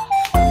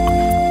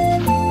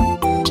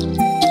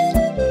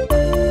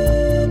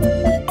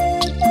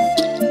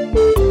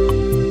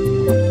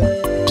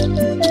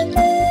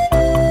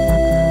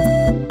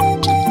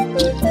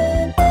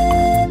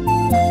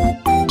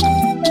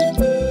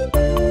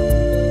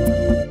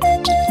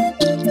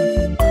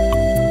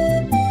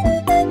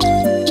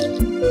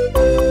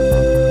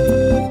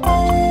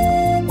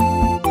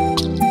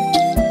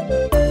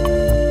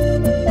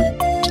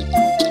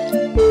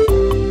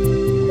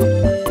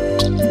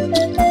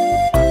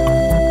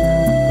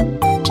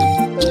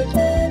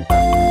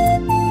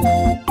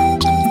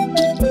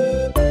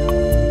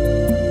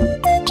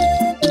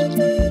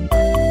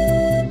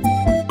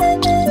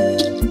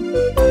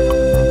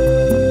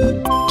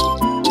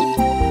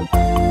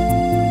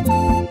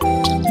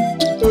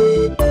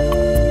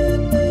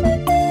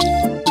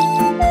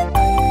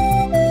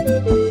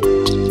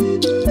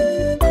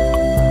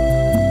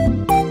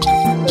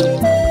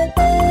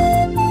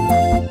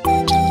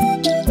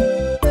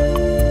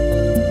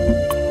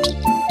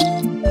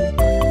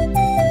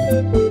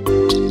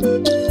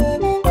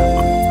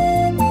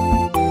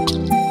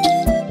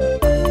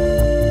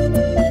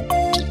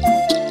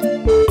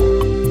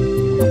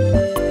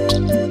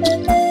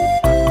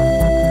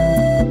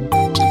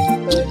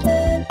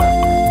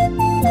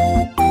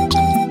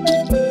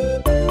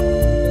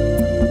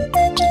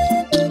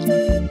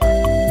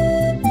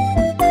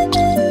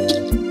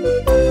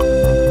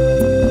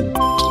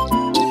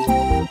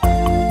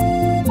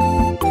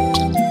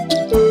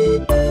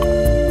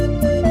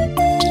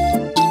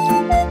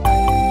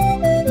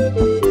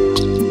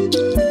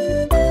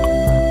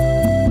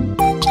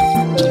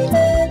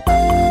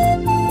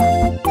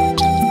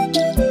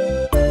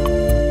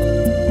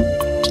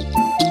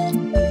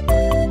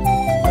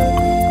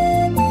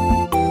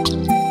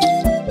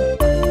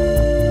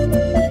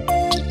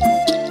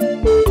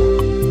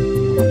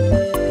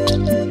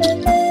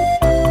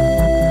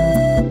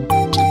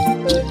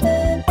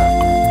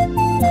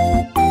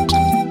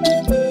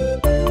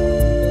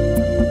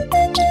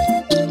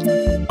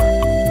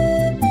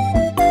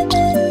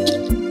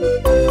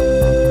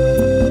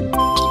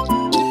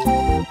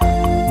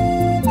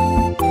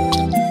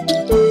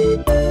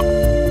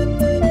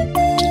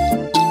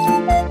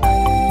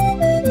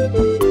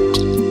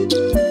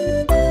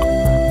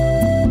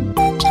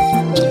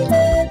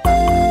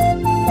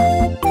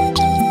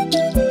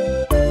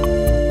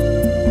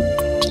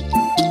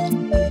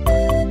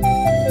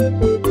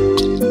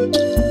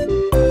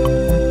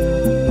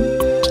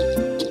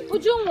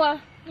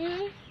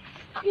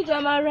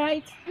 Ijeoma,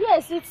 right?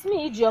 Yes, it's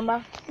me,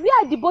 Ijeoma. Where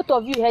are the both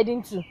of you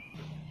heading to?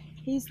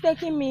 He's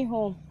taking me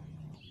home.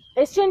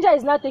 A stranger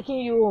is not taking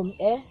you home,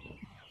 eh?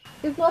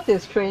 He's not a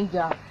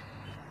stranger.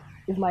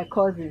 He's my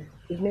cousin.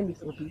 His name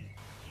is Obi.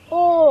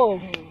 Oh,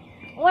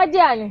 what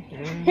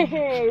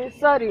Diani?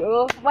 Sorry,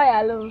 why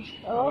alone?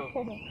 Oh.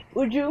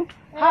 Uju,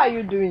 how are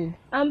you doing?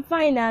 I'm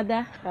fine,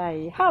 Ada.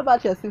 Hi. How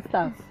about your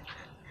sisters?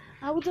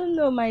 I wouldn't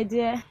know, my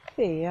dear.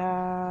 Hey,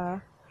 I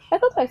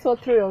thought I saw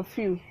 3 of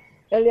you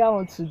earlier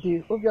on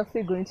today,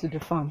 obviously going to the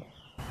farm.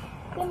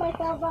 They might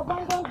have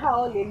abandoned her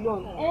all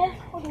alone, eh?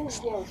 What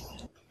is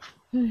this?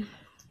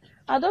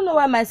 I don't know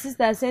why my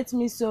sister sent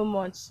me so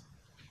much.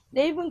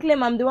 They even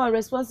claim I'm the one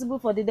responsible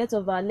for the death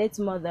of our late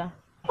mother.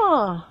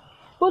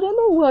 But they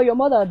know where your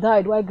mother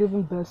died while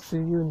giving birth to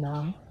you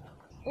now.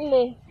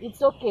 Nle,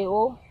 it's okay,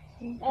 oh.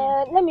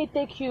 Let me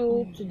take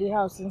you to the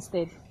house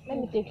instead. Let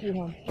me take you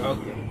home.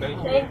 Okay, thank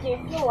you. Thank you.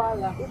 No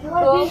wahala.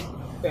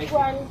 Thank you.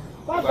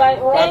 Bye-bye.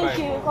 Bye-bye. Thank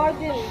you.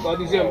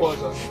 God is your boss.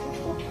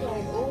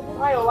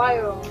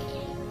 Wayo.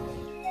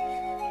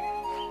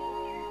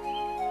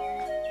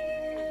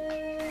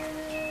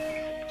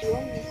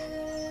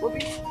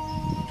 Obi,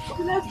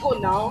 let's go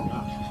now.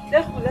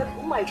 Let's go.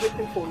 Who is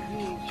waiting for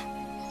you?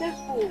 Let's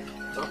go.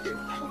 Okay.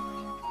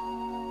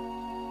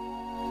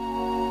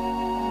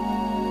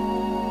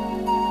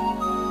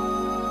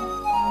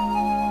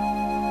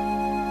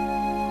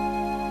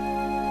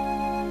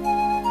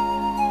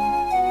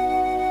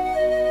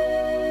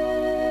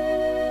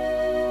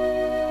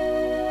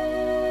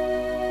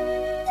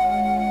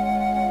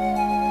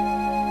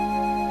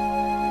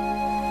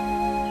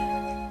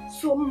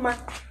 So, Ma,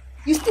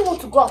 you still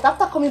want to go out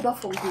after coming back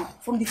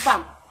from the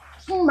farm?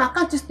 Ma,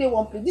 can't you stay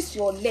one place? This is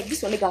your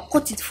leg, I'll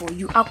cut it for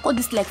you. I'll cut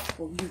this leg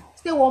for you.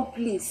 Stay one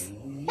place.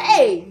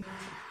 Hey!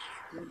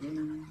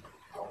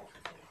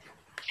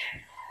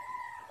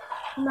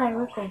 Ma,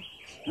 welcome.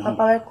 Papa,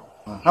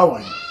 welcome. How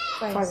are you?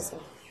 Fine, sir.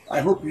 I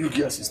hope you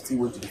girls still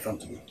went to the farm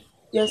today.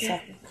 Yes, sir.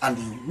 And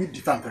you read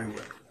the farm very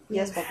well.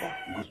 Yes, Papa.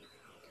 Good.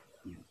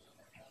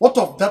 What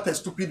of that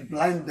stupid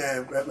blind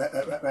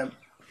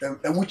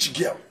witch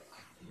girl?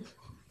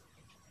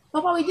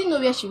 Papa, we didn't know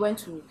where she went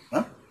to.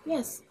 Huh?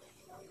 Yes.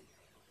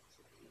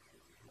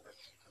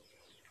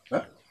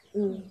 Huh?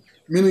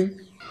 Meaning?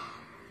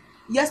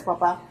 Yes,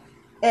 Papa.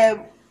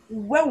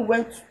 When we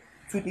went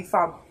to the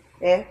farm,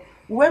 we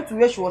went to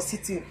where she was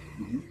sitting.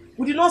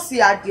 We did not see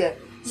her there.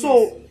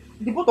 So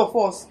the both of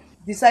us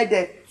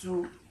decided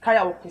to carry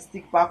our walking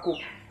stick back home.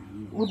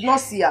 We did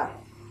not see her.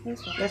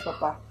 Yes,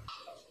 Papa.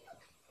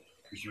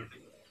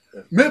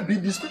 Maybe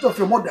the spirit of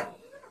your mother,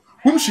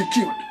 whom she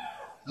killed,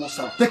 must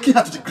have taken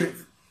her to the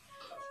grave.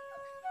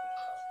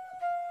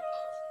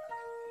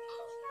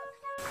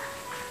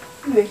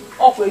 The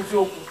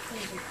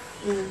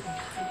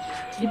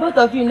both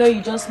of you know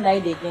you just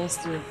lied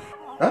against me.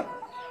 Huh?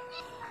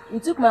 You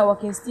took my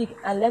walking stick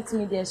and left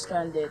me there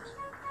stranded.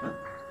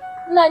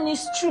 Nan,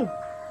 it's true.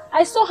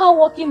 I saw her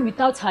walking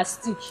without her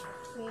stick.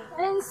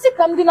 And sick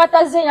I'm doing at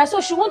Zenya,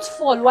 so she won't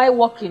fall while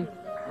walking.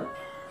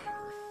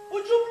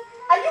 Uju,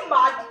 are you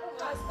mad?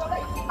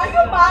 Are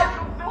you mad?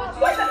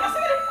 What's the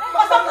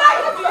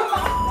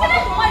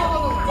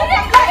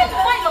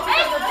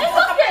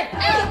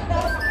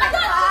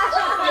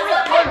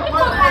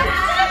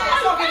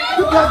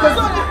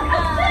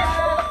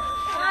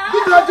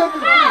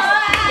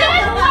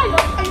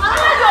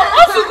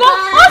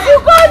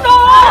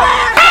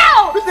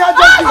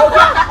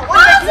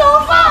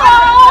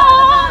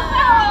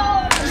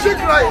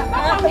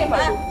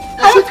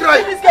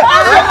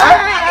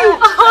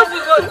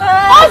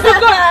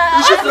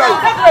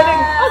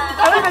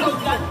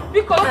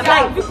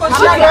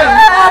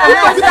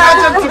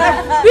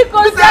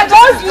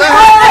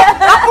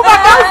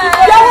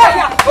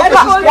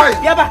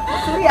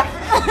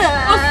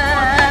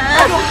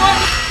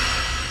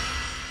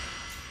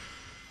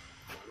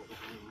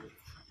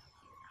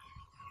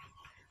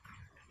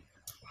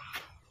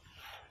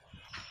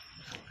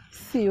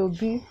See,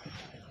 Obi,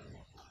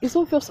 it's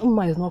obvious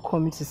Uma is not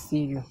coming to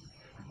see you.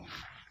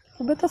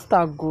 You better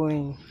start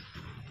going.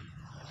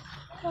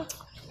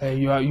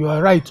 You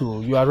are right,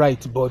 oh, you are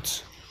right,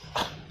 but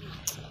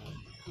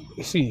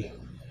you see,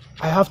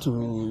 I have to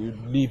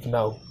leave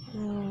now.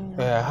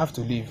 I have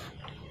to leave,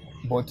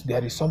 but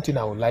there is something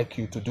I would like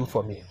you to do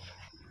for me.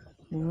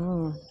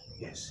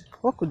 Yes.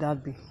 What could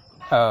that be?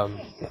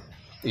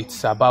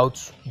 It's about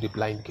the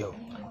blind girl,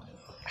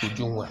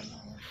 Ujungwa.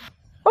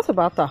 What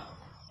about her?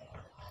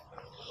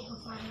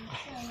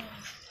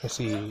 You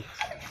see,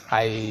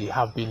 I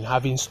have been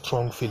having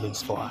strong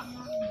feelings for her,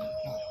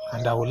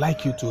 and I would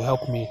like you to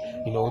help me,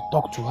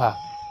 talk to her,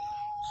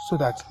 so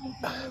that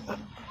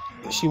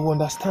she will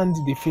understand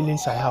the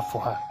feelings I have for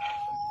her.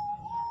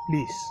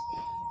 Please.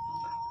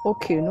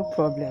 Okay, no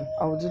problem.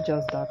 I will do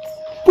just that.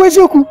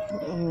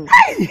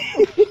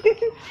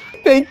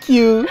 Thank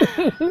you.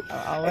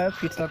 I'll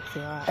help you talk to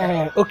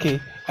her.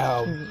 Okay.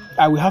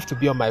 I will have to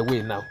be on my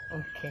way now.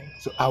 Okay.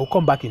 So I will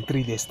come back in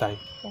 3 days' time.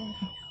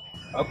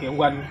 Okay,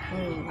 one.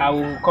 I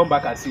will come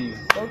back and see you.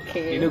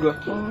 Okay. You know, go.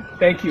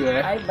 Thank you.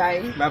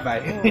 Bye-bye.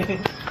 Bye-bye.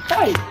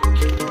 Bye.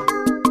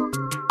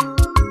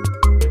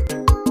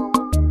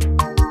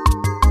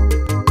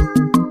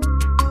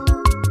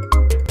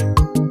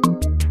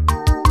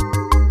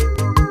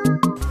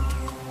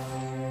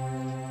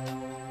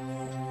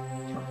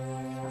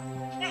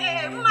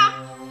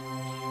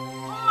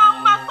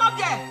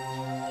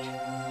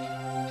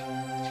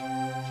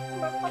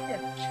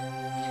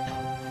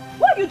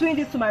 Why are you doing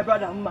this to my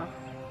brother, Uma?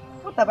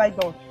 What have I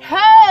done?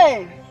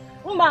 Hey!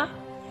 Uma,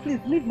 please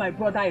leave my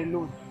brother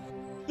alone.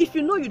 If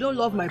you know you don't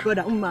love my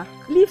brother, Uma,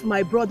 leave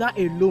my brother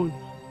alone.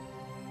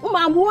 Uma,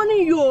 I'm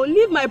warning you,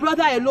 leave my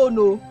brother alone,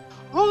 oh.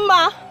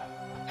 Uma,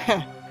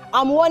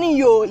 I'm warning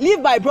you, leave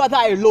my brother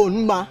alone,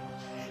 Uma.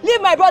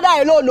 Leave my brother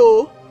alone,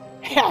 oh.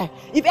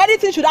 If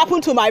anything should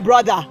happen to my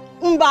brother,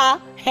 Uma,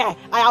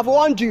 I have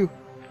warned you.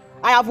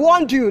 I have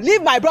warned you.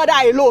 Leave my brother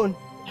alone.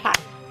 Ha.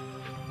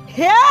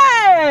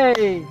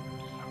 Hey!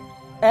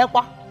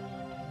 Ekwa.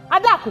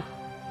 Adaku,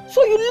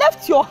 so you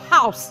left your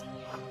house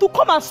to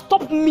come and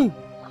stop me.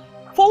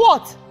 For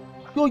what?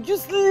 Your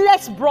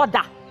useless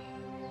brother.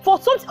 For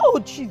something? Oh,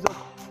 Jesus.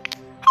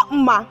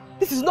 Ma,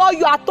 this is not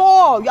you at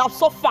all. You have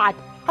suffered.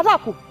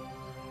 Adaku,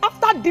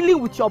 after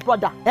dealing with your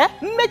brother,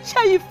 make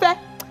sure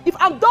if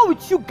I'm done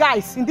with you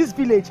guys in this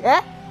village,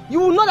 you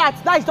will know that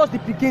is just the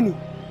beginning.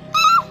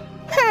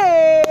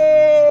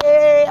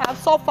 Hey, I've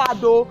suffered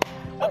though.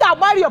 I'm gonna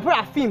marry your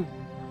brother film.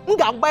 I'm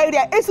gonna marry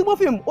a single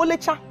film.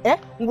 Olecha,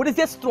 what is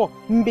this straw?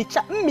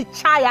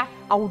 Michaya,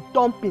 I will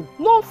dump him.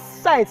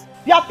 Nonsense.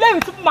 You are playing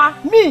with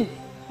me,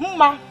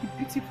 the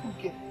beautiful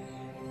girl.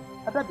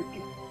 I better be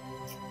king.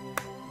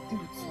 Do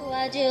it.